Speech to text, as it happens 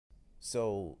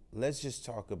So let's just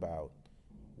talk about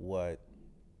what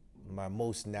my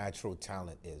most natural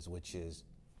talent is, which is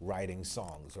writing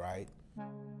songs, right?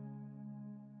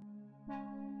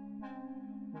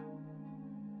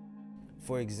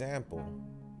 For example,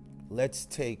 let's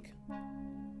take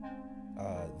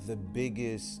the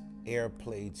biggest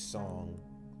airplayed song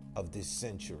of this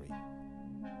century.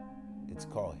 It's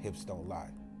called Hips Don't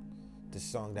Lie, the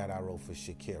song that I wrote for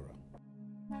Shakira.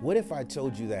 What if I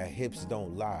told you that Hips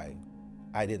Don't Lie,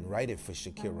 I didn't write it for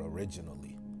Shakira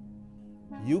originally?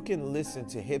 You can listen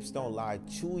to Hips Don't Lie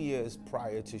 2 years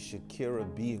prior to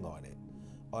Shakira being on it,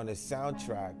 on a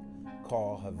soundtrack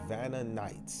called Havana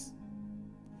Nights,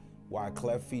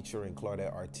 Wyclef featuring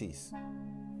Claudette Artiste.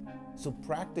 So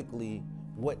practically,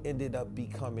 what ended up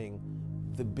becoming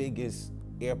the biggest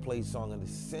airplay song of the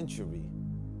century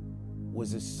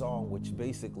was a song which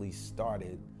basically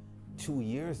started 2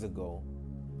 years ago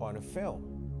on a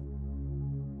film.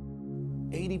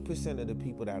 80% of the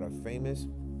people that are famous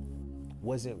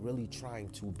wasn't really trying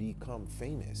to become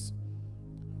famous.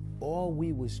 All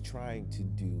we was trying to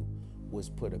do was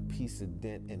put a piece of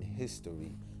dent in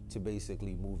history to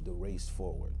basically move the race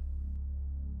forward.